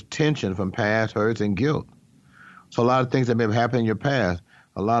anger is tension from past hurts and guilt. So a lot of things that may have happened in your past,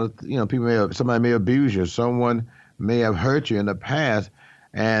 a lot of, you know, somebody may abuse you, someone may have hurt you in the past,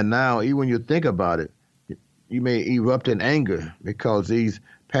 and now even when you think about it, you may erupt in anger because these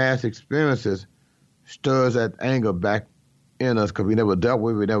past experiences stirs that anger back in us because we never dealt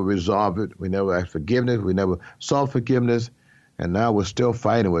with it, we never resolved it, we never asked forgiveness, we never sought forgiveness, and now we're still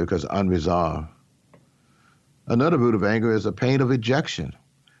fighting with it because it's unresolved. Another root of anger is a pain of rejection.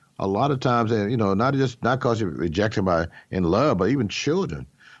 A lot of times, you know, not because you're rejected in love, but even children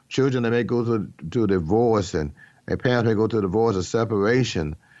that may go to a divorce, and their parents may go to a divorce or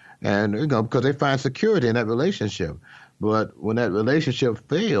separation, and you know, because they find security in that relationship. But when that relationship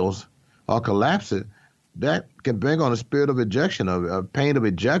fails or collapses, that can bring on a spirit of rejection, a pain of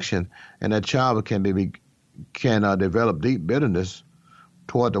rejection, and that child can develop deep bitterness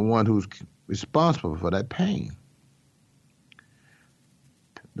toward the one who's responsible for that pain.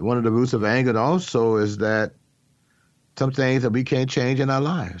 One of the roots of anger also is that some things that we can't change in our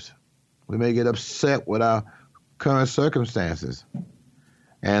lives. We may get upset with our current circumstances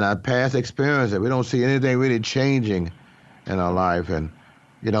and our past experiences. We don't see anything really changing in our life. And,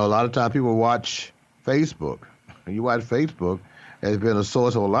 you know, a lot of times people watch Facebook. When you watch Facebook, it's been a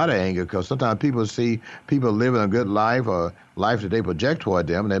source of a lot of anger because sometimes people see people living a good life or life that they project toward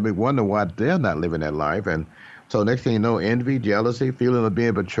them, and they may wonder why they're not living that life. And so next thing you know, envy, jealousy, feeling of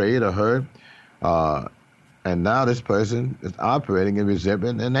being betrayed or hurt. And now this person is operating in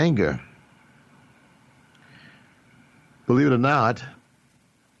resentment and anger. Believe it or not,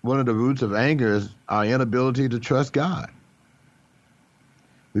 one of the roots of anger is our inability to trust God.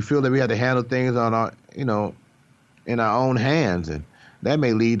 We feel that we have to handle things on our, you know, in our own hands, and that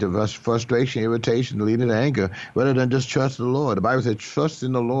may lead to frustration, irritation, leading to anger, rather than just trust the Lord. The Bible says, trust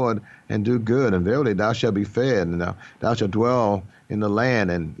in the Lord and do good, and verily thou shalt be fed, and thou shalt dwell in the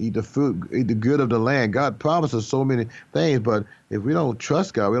land and eat the fruit, eat the good of the land. God promises so many things, but if we don't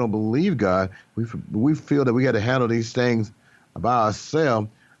trust God, we don't believe God, we feel that we got to handle these things by ourselves,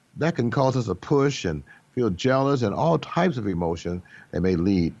 that can cause us to push and feel jealous and all types of emotions that may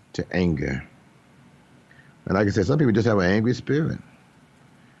lead to anger. And like I said, some people just have an angry spirit,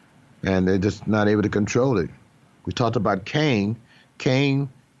 and they're just not able to control it. We talked about Cain. Cain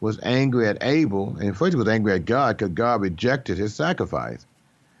was angry at Abel, and first he was angry at God because God rejected his sacrifice.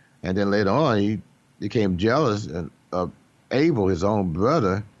 And then later on, he became jealous of Abel, his own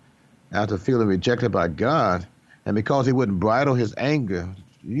brother, after feeling rejected by God. And because he wouldn't bridle his anger,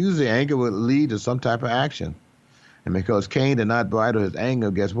 usually anger would lead to some type of action. And because Cain did not bridle his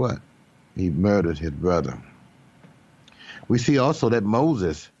anger, guess what? He murdered his brother. We see also that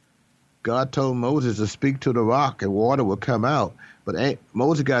Moses God told Moses to speak to the rock and water would come out. But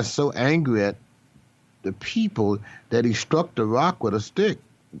Moses got so angry at the people that he struck the rock with a stick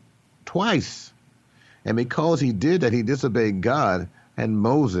twice. And because he did that, he disobeyed God, and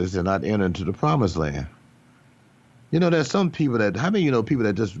Moses did not enter into the promised land. You know, there's some people that, how many you know people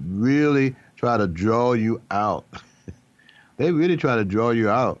that just really try to draw you out? They really try to draw you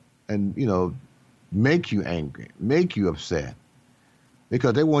out and, you know, make you angry, make you upset,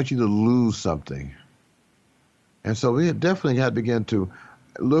 because they want you to lose something. And so we definitely have to begin to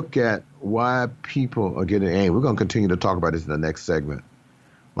look at why people are getting angry. We're going to continue to talk about this in the next segment.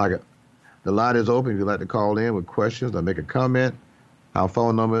 Like, the line is open if you'd like to call in with questions or make a comment. Our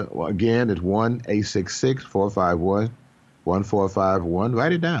phone number, again, is 1-866-451-1451.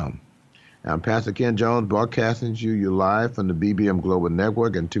 Write it down. I'm Pastor Ken Jones, broadcasting to you live from the BBM Global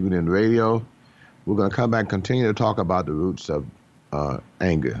Network and TuneIn Radio. We're going to come back and continue to talk about the roots of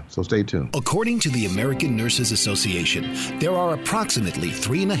anger. So stay tuned. According to the American Nurses Association, there are approximately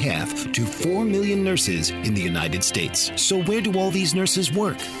 3.5 to 4 million nurses in the United States. So where do all these nurses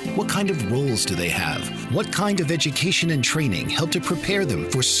work? What kind of roles do they have? What kind of education and training help to prepare them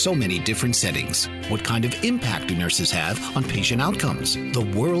for so many different settings? What kind of impact do nurses have on patient outcomes? The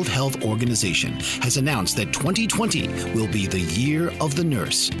World Health Organization has announced that 2020 will be the Year of the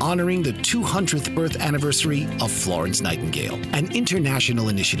Nurse, honoring the 200th birth anniversary of Florence Nightingale. An international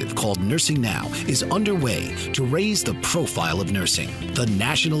initiative called Nursing Now is underway to raise the profile of nursing. The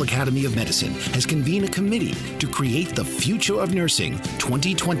National Academy of Medicine has convened a committee to create the Future of Nursing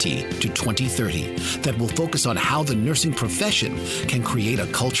 2020 to 2030 that will focus on how the nursing profession can create a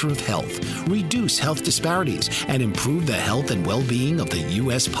culture of health, reduce health disparities, and improve the health and well-being of the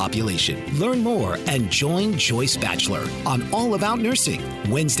U.S. population. Learn more and join Joyce Batchelor on All About Nursing,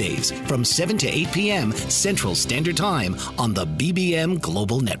 Wednesdays from 7 to 8 p.m. Central Standard Time on the BBM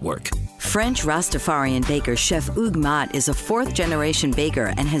Global Network. French Rastafarian baker Chef Hugues Mott is a fourth-generation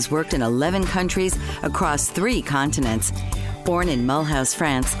baker and has worked in 11 countries across 3 continents. Born in Mulhouse,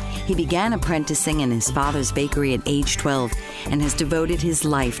 France, he began apprenticing in his father's bakery at age 12 and has devoted his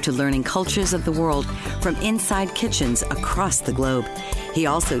life to learning cultures of the world from inside kitchens across the globe. He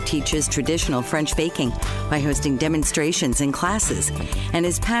also teaches traditional French baking by hosting demonstrations and classes, and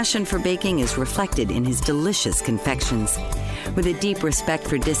his passion for baking is reflected in his delicious confections. With a deep respect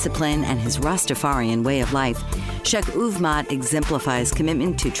for discipline and his Rastafarian way of life, Chef Hugues Mott exemplifies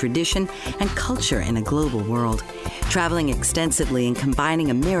commitment to tradition and culture in a global world. Traveling extensively and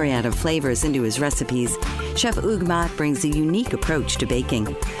combining a myriad of flavors into his recipes, Chef Hugues Mott brings a unique approach to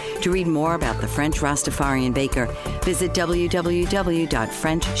baking. To read more about the French Rastafarian baker, visit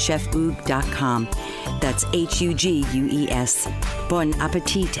www.frenchchefhugues.com. That's Hugues. Bon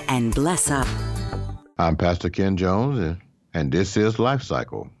appetit and bless up. I'm Pastor Ken Jones, and this is Life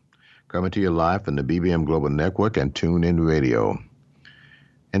Cycle, coming to you live from the BBM Global Network and TuneIn Radio.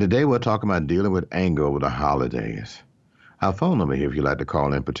 And today we're talking about dealing with anger over the holidays. Our phone number here, if you'd like to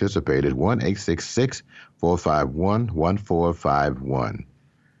call and participate, is 1-866-451-1451.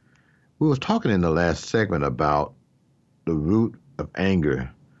 We was talking in the last segment about the root of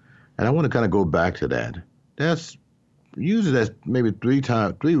anger, and I want to kind of go back to that. There's maybe three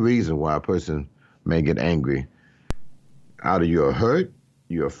reasons why a person may get angry. Either you're hurt,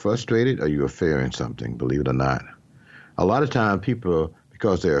 you're frustrated, or you're fearing something, believe it or not. A lot of times people,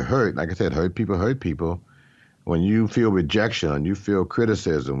 because they're hurt, like I said, hurt people. When you feel rejection, you feel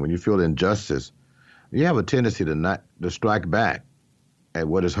criticism, when you feel injustice, you have a tendency to strike back at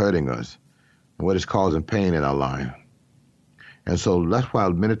what is hurting us and what is causing pain in our life. And so that's why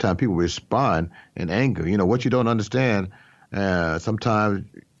many times people respond in anger. You know, what you don't understand, sometimes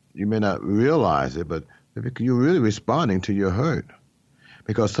you may not realize it, but you're really responding to your hurt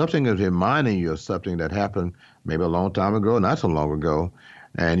because something is reminding you of something that happened maybe a long time ago, not so long ago,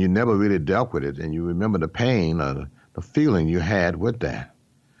 and you never really dealt with it, and you remember the pain or the feeling you had with that.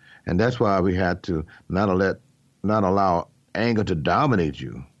 And that's why we had to not allow anger to dominate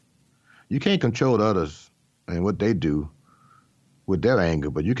you. You can't control others and what they do with their anger,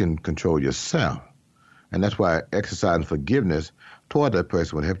 but you can control yourself. And that's why exercising forgiveness toward that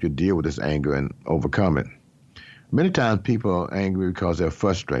person will help you deal with this anger and overcome it. Many times people are angry because they're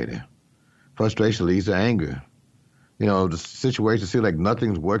frustrated. Frustration leads to anger. You know, the situation seems like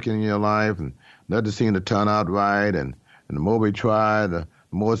nothing's working in your life and nothing seems to turn out right. And the more we try, the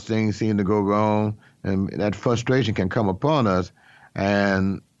more things seem to go wrong. And that frustration can come upon us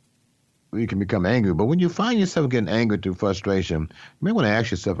and we can become angry. But when you find yourself getting angry through frustration, you may want to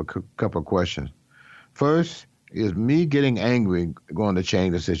ask yourself a couple of questions. First, is me getting angry going to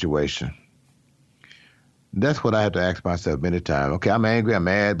change the situation? That's what I have to ask myself many times. Okay, I'm angry, I'm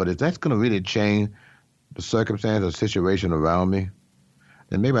mad, but is that going to really change the circumstance or situation around me?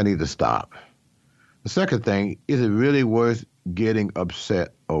 Then maybe I need to stop. The second thing, is it really worth getting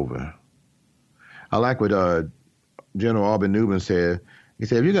upset over? I like what General Alvin Newman said. He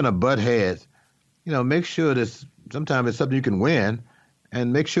said, if you're going to butt heads, make sure that sometimes it's something you can win,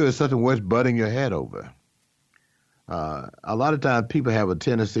 and make sure it's something worth butting your head over. A lot of times people have a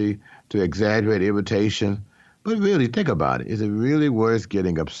tendency to exaggerate irritation, but really think about it. Is it really worth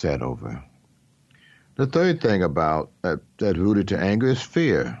getting upset over? The third thing about that rooted to anger is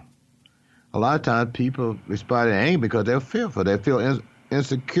fear. A lot of times people respond to anger because they're fearful. They feel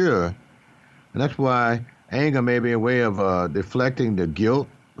insecure. And that's why anger may be a way of deflecting the guilt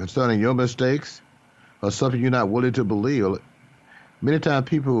concerning your mistakes or something you're not willing to believe. Many times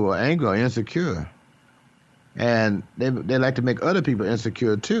people who are angry are insecure. And they like to make other people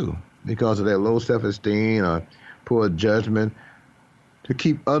insecure too because of their low self-esteem or poor judgment to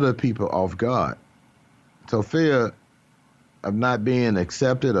keep other people off guard. So fear of not being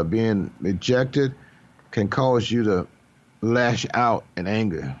accepted or being rejected can cause you to lash out in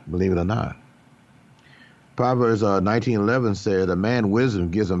anger, believe it or not. Proverbs 19:11 says, a man's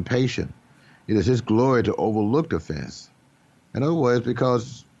wisdom gives him patience. It is his glory to overlook the offense. In other words,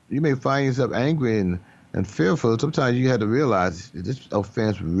 because you may find yourself angry and fearful, sometimes you have to realize, is this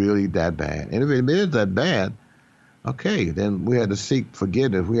offense really that bad? And if it is that bad, okay, then we had to seek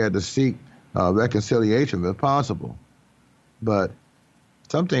forgiveness. We had to seek reconciliation if possible. But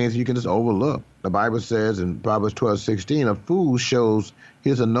some things you can just overlook. The Bible says in Proverbs 12:16, a fool shows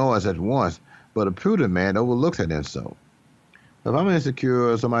his annoyance at once, but a prudent man overlooks an insult. If I'm insecure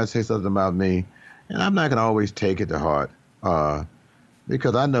or somebody says something about me, and I'm not going to always take it to heart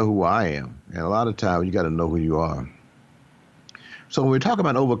because I know who I am. And a lot of times you got to know who you are. So when we talk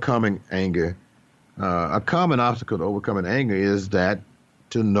about overcoming anger, a common obstacle to overcoming anger is that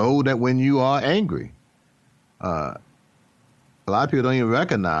to know that when you are angry, a lot of people don't even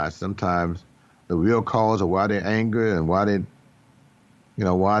recognize sometimes the real cause of why they're angry and why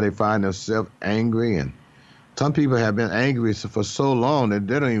they find themselves angry. And some people have been angry for so long that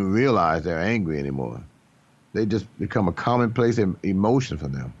they don't even realize they're angry anymore. They just become a commonplace emotion for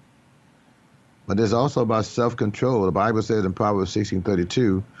them. But there's also about self-control. The Bible says in Proverbs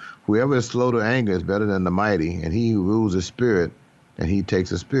 16:32, whoever is slow to anger is better than the mighty, and he who rules the spirit, and he takes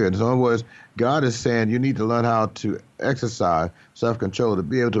the spirit. In other words, God is saying you need to learn how to exercise self-control to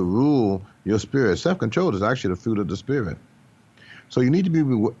be able to rule your spirit. Self-control is actually the fruit of the spirit. So you need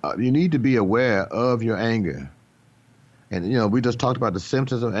to be aware of your anger. And, we just talked about the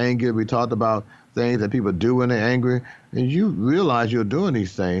symptoms of anger. We talked about things that people do when they're angry. And you realize you're doing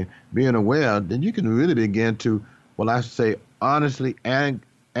these things, being aware, then you can really begin to, honestly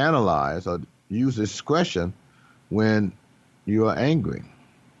analyze or use discretion when you are angry.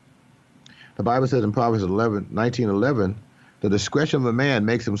 The Bible says in Proverbs 19:11, the discretion of a man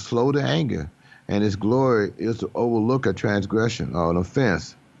makes him slow to anger, and his glory is to overlook a transgression or an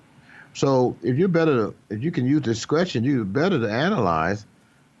offense. So if you can use discretion, you're better to analyze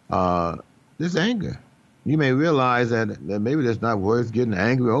this anger. You may realize that maybe that's not worth getting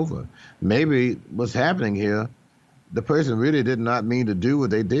angry over. Maybe what's happening here, the person really did not mean to do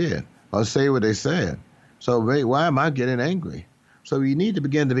what they did or say what they said. So why am I getting angry? So you need to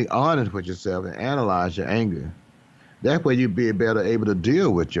begin to be honest with yourself and analyze your anger. That way you'll be better able to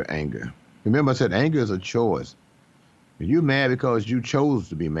deal with your anger. Remember I said anger is a choice. You're mad because you chose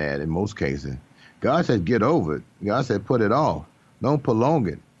to be mad in most cases. God said get over it. God said put it off. Don't prolong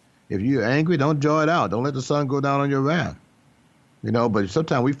it. If you're angry, don't draw it out. Don't let the sun go down on your wrath. But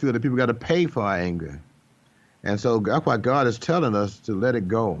sometimes we feel that people got to pay for our anger. And so that's why God is telling us to let it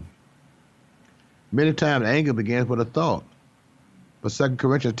go. Many times anger begins with a thought. But 2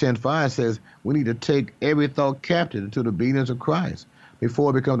 Corinthians 10:5 says we need to take every thought captive to the obedience of Christ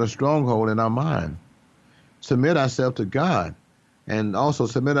before it becomes a stronghold in our mind. Submit ourselves to God and also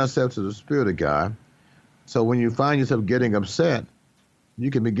submit ourselves to the Spirit of God. So when you find yourself getting upset,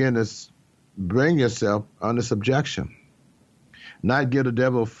 you can begin to bring yourself under subjection, not give the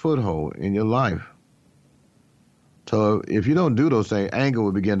devil a foothold in your life. So if you don't do those things, anger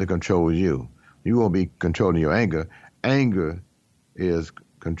will begin to control you. You won't be controlling your anger. Anger is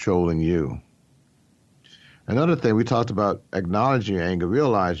controlling you. Another thing, we talked about acknowledging your anger,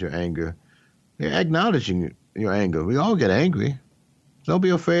 realize your anger. You're acknowledging your anger. We all get angry. Don't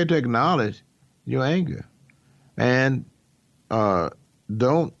be afraid to acknowledge your anger. And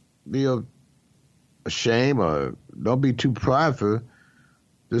don't be ashamed or don't be too prideful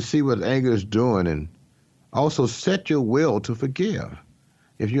to see what anger is doing. And also set your will to forgive.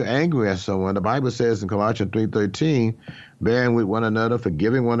 if you're angry at someone, the Bible says in Colossians 3:13, bearing with one another,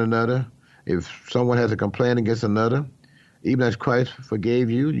 forgiving one another. If someone has a complaint against another, even as Christ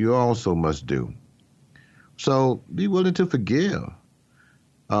forgave you, you also must do. So be willing to forgive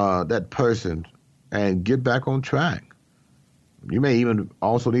that person and get back on track. You may even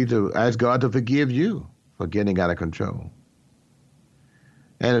also need to ask God to forgive you for getting out of control.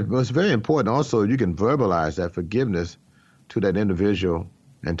 And it's very important also you can verbalize that forgiveness to that individual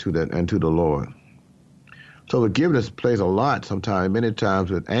and to the Lord. So forgiveness plays a lot sometimes, many times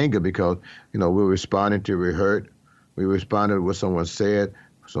with anger because, we're responding to a hurt. We responded to what someone said,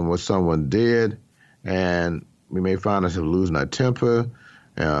 what someone did, and we may find ourselves losing our temper,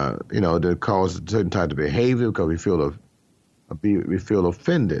 that cause certain type of behavior because we feel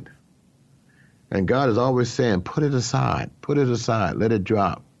offended. And God is always saying, put it aside, let it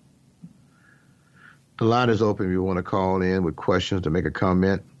drop. The line is open if you want to call in with questions to make a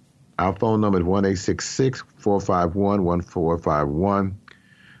comment. Our phone number is 1-866-451-1451.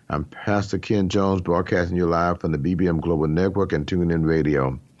 I'm Pastor Ken Jones, broadcasting you live from the BBM Global Network and TuneIn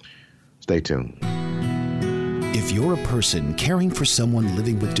Radio. Stay tuned. If you're a person caring for someone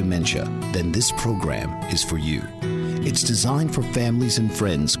living with dementia, then this program is for you. It's designed for families and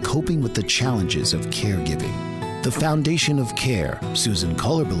friends coping with the challenges of caregiving. The foundation of care, Susan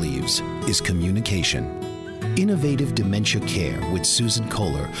Kohler believes, is communication. Innovative Dementia Care with Susan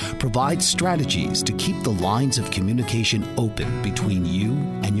Kohler provides strategies to keep the lines of communication open between you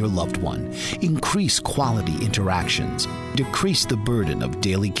and your loved one, increase quality interactions, decrease the burden of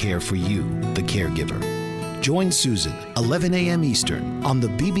daily care for you, the caregiver. Join Susan, 11 a.m. Eastern, on the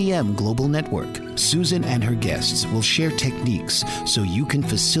BBM Global Network. Susan and her guests will share techniques so you can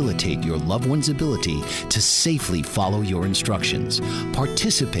facilitate your loved one's ability to safely follow your instructions,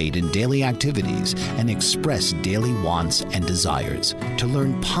 participate in daily activities, and express daily wants and desires to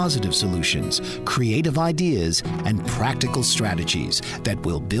learn positive solutions, creative ideas, and practical strategies that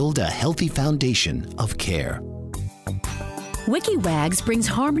will build a healthy foundation of care. WikiWags brings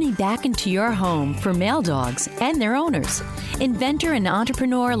harmony back into your home for male dogs and their owners. Inventor and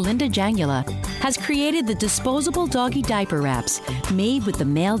entrepreneur Linda Jangula has created the disposable doggy diaper wraps made with the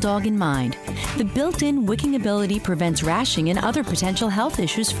male dog in mind. The built-in wicking ability prevents rashing and other potential health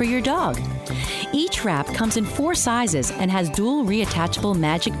issues for your dog. Each wrap comes in 4 sizes and has dual reattachable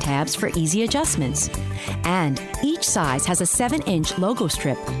magic tabs for easy adjustments. And each size has a 7-inch logo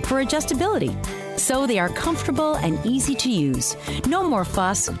strip for adjustability. So they are comfortable and easy to use. No more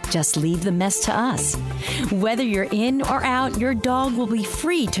fuss, just leave the mess to us. Whether you're in or out, your dog will be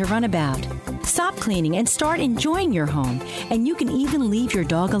free to run about. Stop cleaning and start enjoying your home, and you can even leave your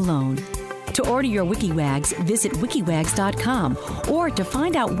dog alone. To order your WikiWags, visit wikiwags.com, or to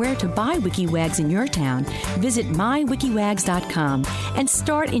find out where to buy WikiWags in your town, visit mywikiwags.com and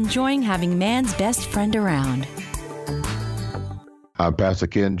start enjoying having man's best friend around. I'm Pastor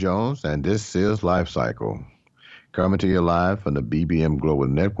Ken Jones, and this is Life Cycle, coming to you live from the BBM Global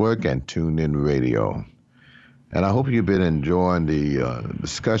Network and TuneIn Radio. And I hope you've been enjoying the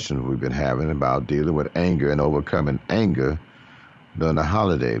discussions we've been having about dealing with anger and overcoming anger during the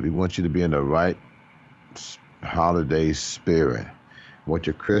holiday. We want you to be in the right holiday spirit. We want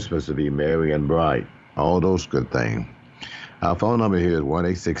your Christmas to be merry and bright, all those good things. Our phone number here is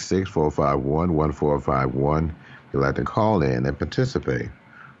 1-866-451-1451. You'd like to call in and participate.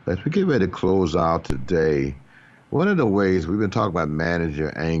 As we get ready to close out today, one of the ways we've been talking about manage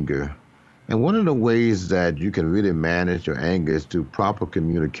your anger, and one of the ways that you can really manage your anger is through proper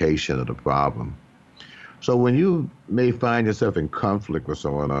communication of the problem. So when you may find yourself in conflict with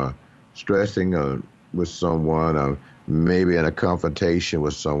someone or stressing with someone or maybe in a confrontation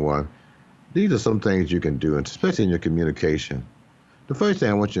with someone, these are some things you can do, and especially in your communication. The first thing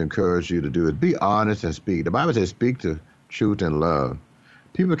I want to encourage you to do is be honest and speak. The Bible says speak the truth in love.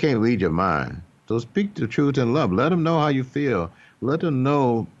 People can't read your mind. So speak the truth in love. Let them know how you feel. Let them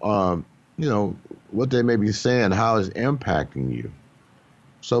know, what they may be saying, how it's impacting you.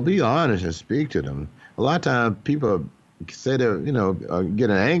 So be honest and speak to them. A lot of times people say they're,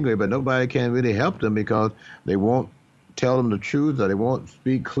 getting angry, but nobody can really help them because they won't tell them the truth, or they won't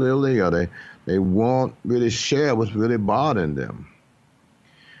speak clearly, or they won't really share what's really bothering them.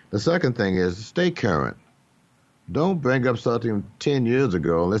 The second thing is stay current. Don't bring up something 10 years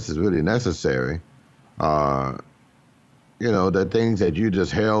ago unless it's really necessary. The things that you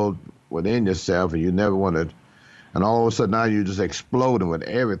just held within yourself and you never wanted, and all of a sudden now you're just exploding with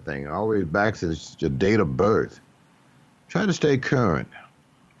everything, always back to your date of birth. Try to stay current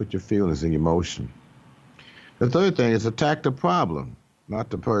with your feelings and emotion. The third thing is attack the problem, not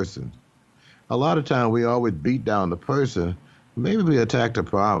the person. A lot of times we always beat down the person maybe we attack the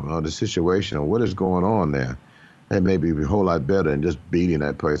problem or the situation or what is going on there. That may be a whole lot better than just beating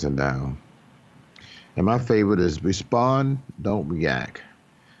that person down. And my favorite is respond, don't react.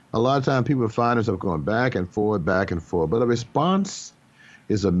 A lot of times people find themselves going back and forth, but a response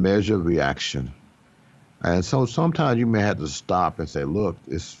is a measure of reaction. And so sometimes you may have to stop and say, look,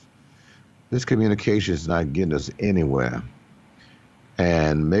 this communication is not getting us anywhere.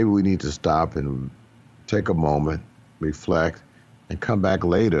 And maybe we need to stop and take a moment, reflect, and come back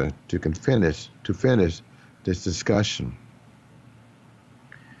later to finish this discussion.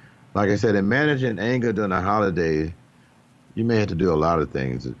 Like I said, in managing anger during the holiday, you may have to do a lot of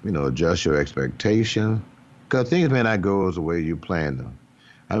things, adjust your expectation, because things may not go as the way you planned them.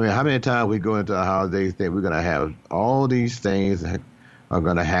 I mean, how many times we go into a holiday think we're going to have all these things that are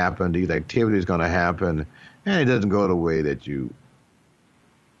going to happen, these activities going to happen, and it doesn't go the way that it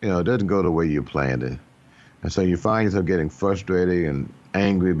doesn't go the way you planned it. And so you find yourself getting frustrated and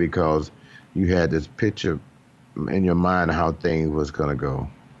angry because you had this picture in your mind of how things was going to go.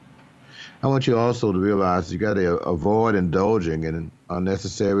 I want you also to realize you got to avoid indulging in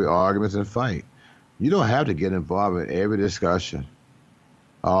unnecessary arguments and fight. You don't have to get involved in every discussion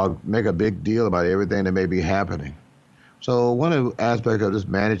or make a big deal about everything that may be happening. So one of the aspects of just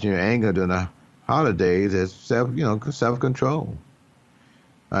managing your anger during the holidays is self-control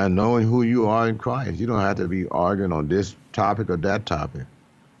and knowing who you are in Christ. You don't have to be arguing on this topic or that topic.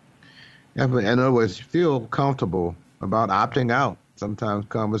 In other words, feel comfortable about opting out. Sometimes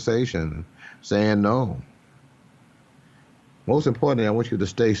conversation, saying no. Most importantly, I want you to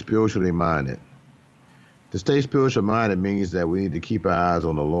stay spiritually minded. To stay spiritually minded means that we need to keep our eyes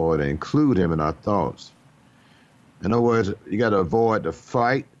on the Lord and include Him in our thoughts. In other words, you got to avoid the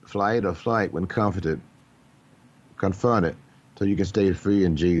fight, flight, or flight when confronted, so you can stay free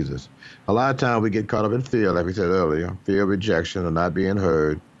in Jesus. A lot of times we get caught up in fear, like we said earlier, fear of rejection or not being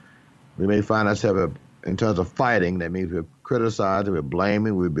heard. We may find ourselves in terms of fighting. That means we're criticizing, we're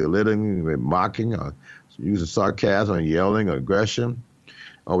blaming, we're belittling, we're mocking, or using sarcasm, or yelling, or aggression.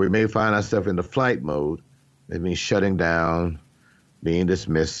 Or we may find ourselves in the flight mode. That means shutting down, being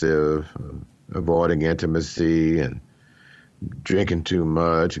dismissive, avoiding intimacy, and drinking too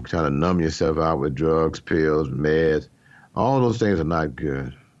much, and trying to numb yourself out with drugs, pills, meds. All those things are not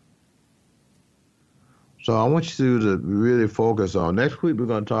good. So I want you to really focus on, next week we're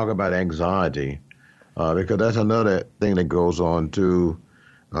going to talk about anxiety, because that's another thing that goes on through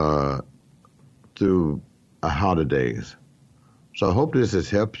holidays. So I hope this has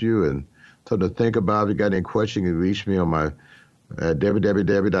helped you and something to think about. If you got any questions, you can reach me on my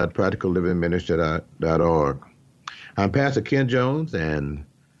www.practicallivingministry.org. I'm Pastor Ken Jones, and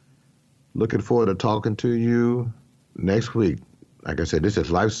looking forward to talking to you next week. Like I said, this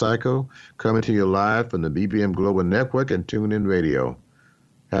is Life Cycle, coming to you live from the BBM Global Network and TuneIn Radio.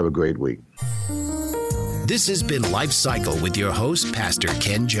 Have a great week. This has been Life Cycle with your host, Pastor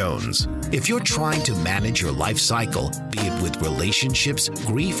Ken Jones. If you're trying to manage your life cycle, be it with relationships,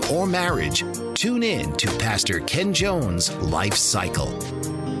 grief, or marriage, tune in to Pastor Ken Jones' Life Cycle.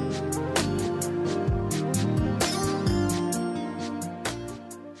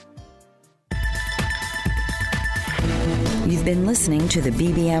 You've been listening to the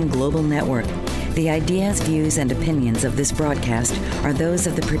BBM Global Network. The ideas, views, and opinions of this broadcast are those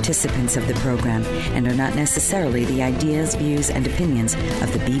of the participants of the program and are not necessarily the ideas, views, and opinions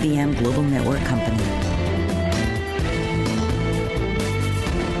of the BBM Global Network Company.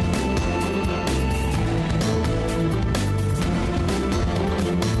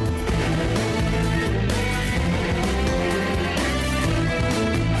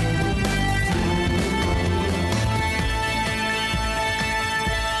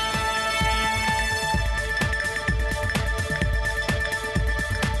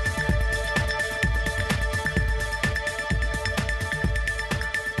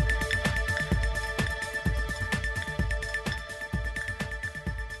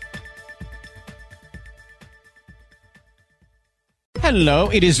 Hello,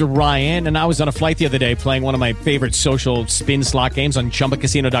 it is Ryan, and I was on a flight the other day playing one of my favorite social spin slot games on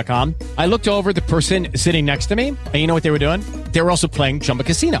ChumbaCasino.com. I looked over at the person sitting next to me, and you know what they were doing? They were also playing Chumba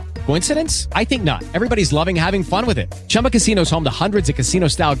Casino. Coincidence? I think not. Everybody's loving having fun with it. Chumba Casino is home to hundreds of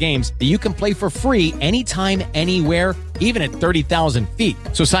casino-style games that you can play for free anytime, anywhere, even at 30,000 feet.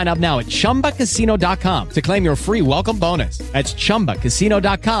 So sign up now at ChumbaCasino.com to claim your free welcome bonus. That's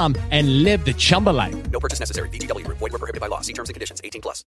ChumbaCasino.com and live the Chumba life. No purchase necessary. VGW. Void where prohibited by law. See terms and conditions. 18+.